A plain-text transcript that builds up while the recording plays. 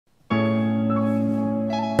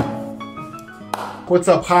What's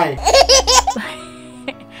up? Hi.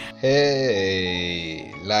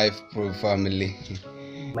 Hey, Life Pro family.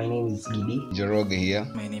 My name is Gidi. Joroge here.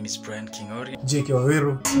 My name is Brian Kingori. Jake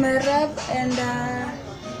Waweru. Merab and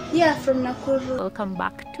from Nakuru. Welcome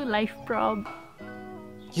back to Life Prob.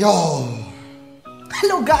 Yo!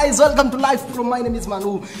 Hello guys, welcome to Life Pro. My name is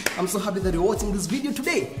Manu. I'm so happy that you're watching this video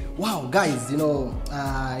today. Wow guys,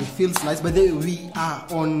 it feels nice. By the way, we are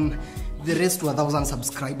on the race to 1,000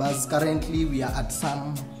 subscribers. Currently we are at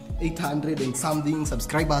some 800 and something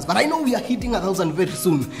subscribers, but I know we are hitting 1,000 very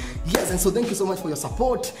soon. Yes, and so thank you so much for your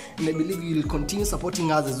support, and I believe you will continue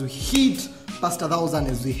supporting us as we hit past 1,000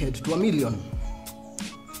 as we head to 1,000,000.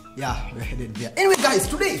 Yeah, we're headed there. Anyway guys,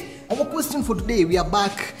 today, our question for today, we are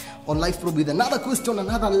back on Life Probe with another question,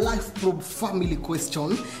 another Life Probe family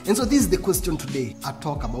question. And so this is the question today. I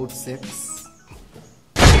talk about sex.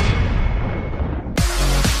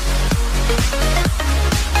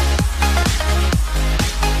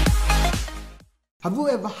 Have you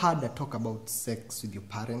ever had a talk about sex with your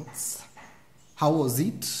parents? How was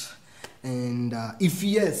it? And if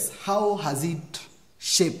yes, how has it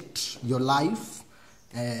shaped your life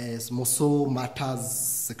as more so matters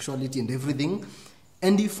sexuality and everything?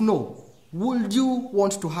 And if no, would you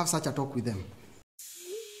want to have such a talk with them?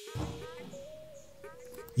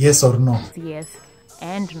 Yes or no? Yes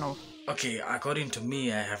and no. Okay, according to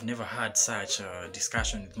me, I have never had such a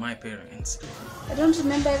discussion with my parents. I don't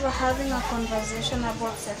remember ever having a conversation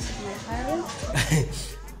about sex with my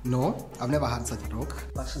parents. No, I've never had such a talk.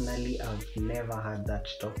 Personally, I've never had that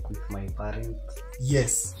talk with my parents.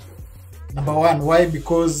 Yes. Number one, why?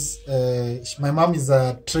 Because my mom is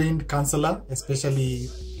a trained counselor, especially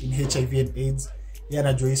in HIV and AIDS. Yeah,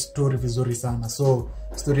 najua story vizuri sana. So,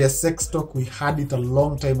 story of sex talk, we had it a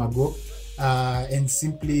long time ago. And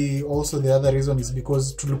simply also the other reason is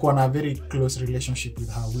because tulikuwa na a very close relationship with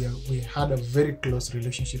her. We had a very close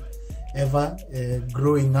relationship ever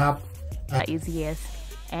growing up. Is yes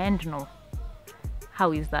and no.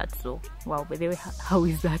 How is that so? Wow, by the way, how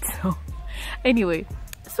is that so? Anyway,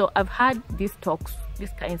 so I've had these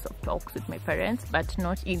kinds of talks with my parents, but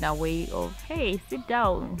not in a way of, hey, sit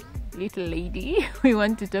down, little lady, we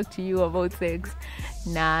want to talk to you about sex.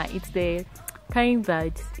 Nah, it's the kind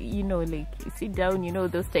that, like you sit down,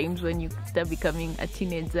 those times when you start becoming a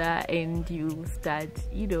teenager and you start,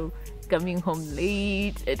 coming home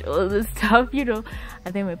late and all this stuff, and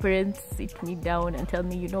then my parents sit me down and tell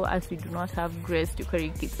me, as we do not have grace to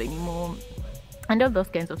carry kids anymore and all those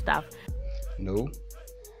kinds of stuff. No.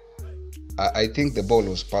 I think the ball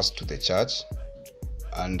was passed to the church,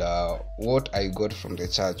 and what I got from the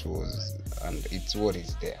church was, and it's what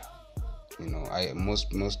is there. Most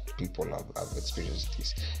people have experienced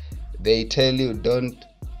this. They tell you don't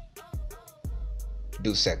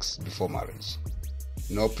do sex before marriage,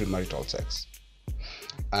 no premarital sex.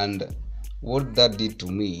 And what that did to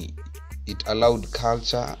me, it allowed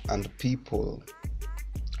culture and people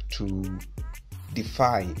to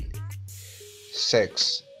define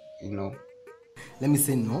sex, Let me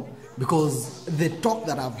say no, because the talk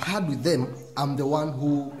that I've had with them, I'm the one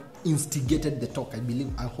who instigated the talk.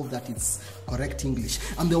 I hope that it's correct English.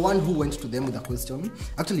 I'm the one who went to them with a question.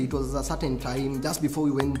 Actually, it was a certain time just before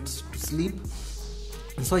we went to sleep,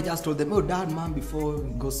 and so I just told them, oh dad, mom, before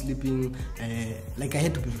we go sleeping, I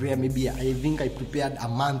had to prepare. Maybe I think I prepared a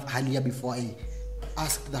month earlier before I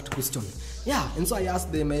asked that question. Yeah, and so I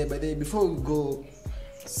asked them, before we go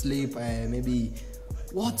sleep, maybe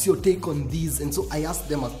what's your take on this? And so I asked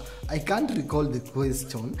them, I can't recall the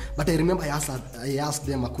question, but I remember I asked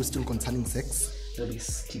them a question concerning sex. So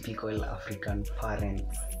this typical African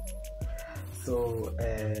parents. So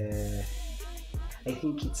I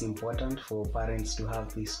think it's important for parents to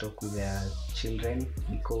have this talk with their children,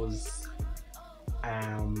 because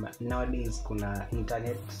nowadays kuna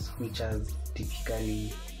internet, which has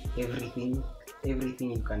typically everything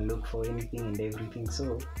you can look for, anything and everything.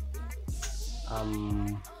 So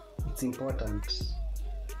it's important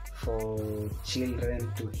for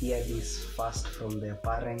children to hear this first from their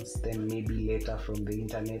parents, then maybe later from the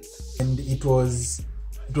internet. And it was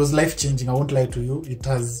life-changing, I won't lie to you. It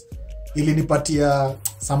has ilinipatia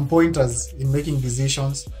some pointers in making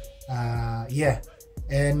decisions.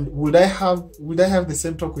 And would I have the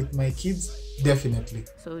same talk with my kids? Definitely.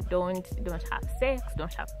 So don't have sex,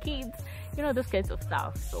 don't have kids, those kinds of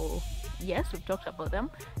stuff. So yes, we've talked about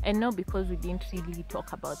them, and no, because we didn't really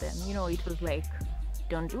talk about them. It was like,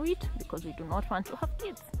 don't do it because we do not want to have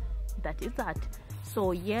kids. That is that.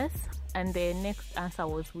 So yes, and the next answer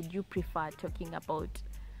was, would you prefer talking about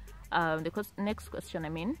next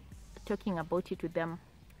question, talking about it with them?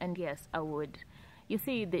 And yes, I would. You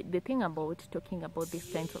see, the thing about talking about these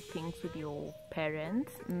kinds of things with your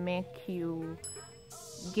parents make you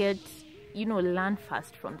get, learn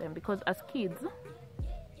fast from them, because as kids,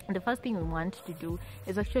 the first thing we want to do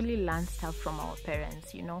is actually learn stuff from our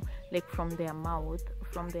parents, like from their mouth,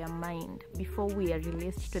 from their mind, before we are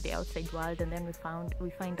released to the outside world. And then we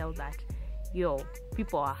find out that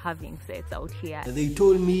people are having sex out here. They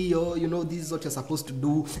told me, this is what you're supposed to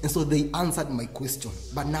do, and so they answered my question.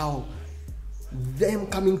 But now them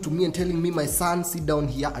coming to me and telling me, my son, sit down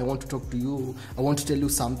here, I want to talk to you, I want to tell you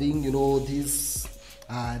something, these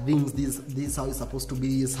things, this is how it's supposed to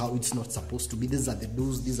be, this is how it's not supposed to be, these are the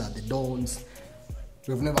do's, these are the don'ts.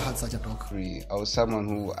 We've never had such a talk. I was someone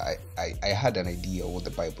who I had an idea what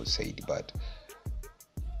the Bible said, but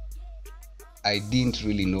I didn't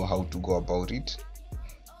really know how to go about it.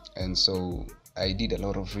 And so I did a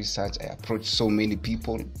lot of research. I approached so many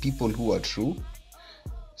people who are true,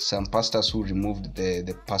 some pastors who removed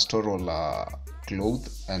the pastoral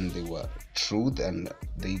cloth, and they were truth, and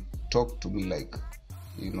they talked to me like,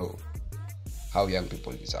 how young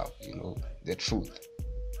people deserve, the truth,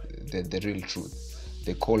 the real truth,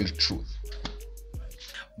 the cold truth.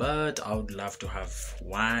 But I would love to have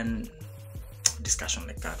one discussion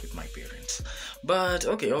like that with my parents. But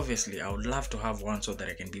okay, obviously I would love to have one so that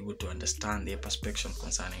I can be able to understand their perspective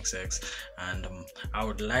concerning sex, and I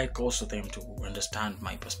would like also them to understand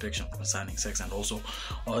my perspective concerning sex, and also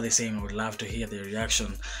all the same I would love to hear their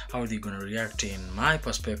reaction, how they're gonna react in my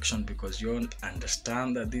perspective, because you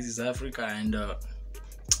understand that this is Africa, and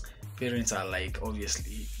parents are like,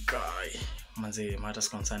 obviously, matters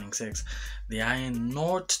concerning sex, they are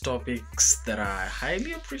not topics that are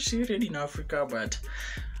highly appreciated in Africa, but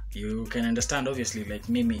you can understand, obviously, like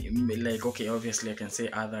okay, obviously I can say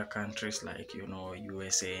other countries like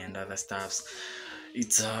USA and other stuffs,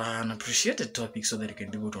 it's an appreciated topic, so that you can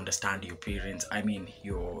be able to understand your parents,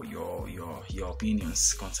 your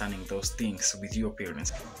opinions concerning those things with your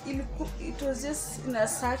parents. It was just in a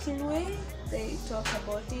subtle way they talk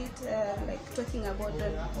about it, like talking about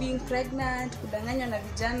being pregnant, kudanganywa na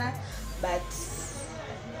vijana, but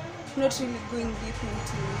not really going deep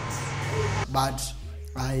into it. But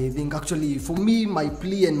I think actually for me, my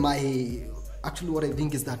plea and what I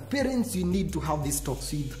think is that parents, you need to have these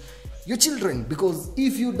talks with your children, because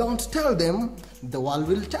if you don't tell them, the world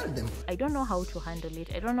will tell them. I don't know how to handle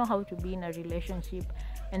it. I don't know how to be in a relationship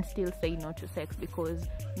and still say no to sex, because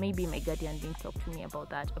maybe my guardian didn't talk to me about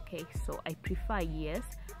that. Okay, so I prefer, yes,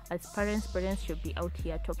 as parents should be out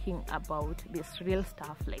here talking about this real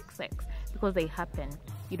stuff like sex, because they happen.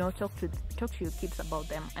 Talk to your kids about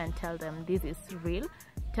them and tell them this is real.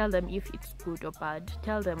 Tell them if it's good or bad.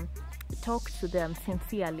 Talk to them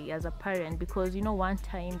sincerely as a parent, because one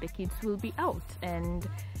time the kids will be out, and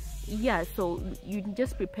so you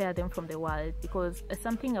just prepare them from the world, because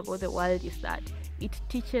something about the world is that it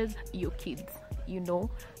teaches your kids,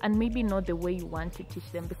 and maybe not the way you want to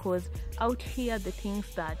teach them, because out here the things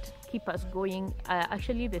that keep us going are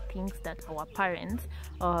actually the things that our parents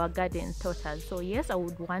or our guardians taught us. So yes, I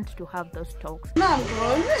would want to have those talks. Now I'm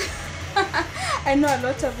grown. I know a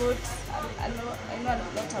lot about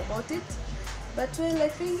it, but I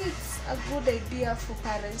think it's a good idea for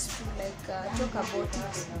parents to talk about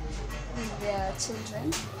it with their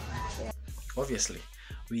children. Yeah. Obviously,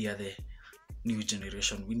 we are the new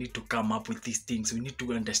generation. We need to come up with these things. We need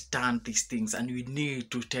to understand these things, and we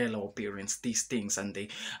need to tell our parents these things, and we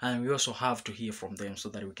also have to hear from them, so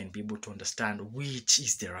that we can be able to understand which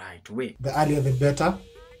is the right way. The earlier the better.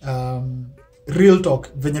 Real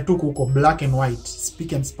talk, venye tu kuko black and white,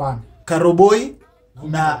 speak and span. Karoboi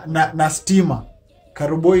na stima.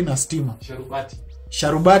 Karoboi na stima.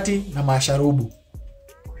 Sharubati na masharubu.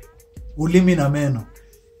 Ulimi na meno.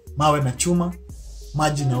 Mawe na chuma,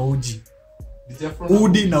 maji na uji.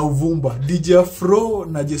 Udi na uvumba. DJ Afro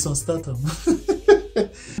na Jason Statham.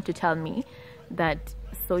 To tell me that,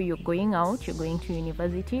 so you're going out, you're going to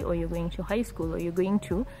university, or you're going to high school, or you're going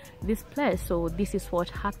to this place, so this is what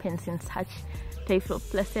happens in such types of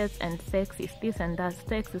places, and sex is this and that.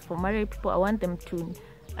 Sex is for married people. I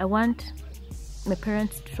want my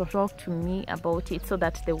parents to talk to me about it, so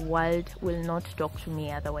that the world will not talk to me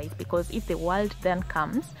otherwise, because if the world then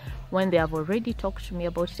comes, when they have already talked to me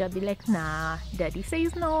about it, I'll be like, nah, daddy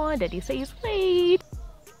says no, daddy says wait.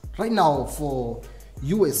 Right now, for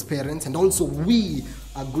you as parents, and also we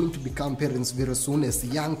are going to become parents very soon as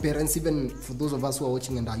young parents, even for those of us who are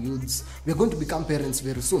watching and are youths, we are going to become parents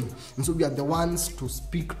very soon, and so we are the ones to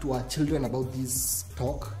speak to our children about this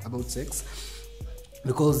talk about sex,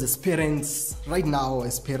 because as parents, right now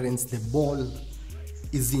as parents, the ball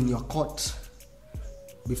is in your court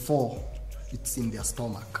before it's in their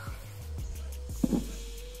stomach.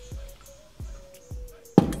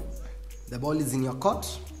 The ball is in your court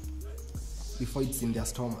before it's in their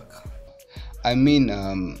stomach. I mean,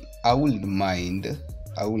 I wouldn't mind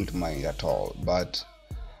at all, but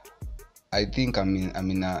I think I'm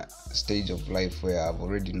in a stage of life where I've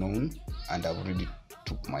already known and I've already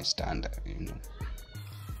took my stand, you know.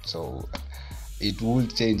 So it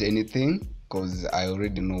won't change anything because I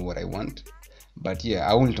already know what I want. But yeah,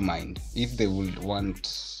 I wouldn't mind if they would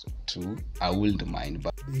want to. I wouldn't mind.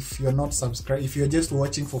 But if you're not subscribed, if you're just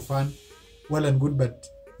watching for fun, well and good, but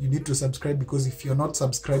you need to subscribe, because if you're not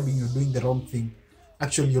subscribing, you're doing the wrong thing.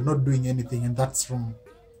 Actually, you're not doing anything, and that's wrong.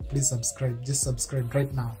 Please subscribe. Just subscribe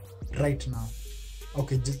right now.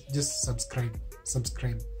 Okay, just subscribe.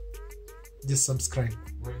 Just subscribe.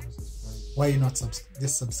 Why you not subscribe?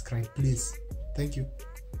 Just subscribe, please. Thank you.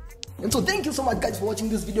 And so thank you so much, guys, for watching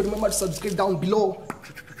this video. Remember to subscribe down below.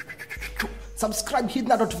 Subscribe, hit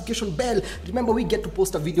that notification bell. Remember, we get to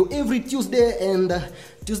post a video every Tuesday, and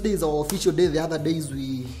Tuesday is our official day. The other days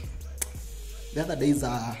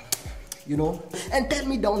are, you know. And tell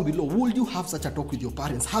me down below, would you have such a talk with your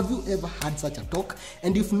parents? Have you ever had such a talk?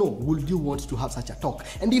 And if no, would you want to have such a talk?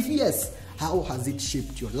 And if yes, how has it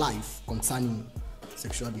shaped your life concerning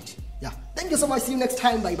sexuality? Yeah, thank you so much. See you next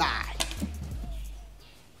time. Bye bye.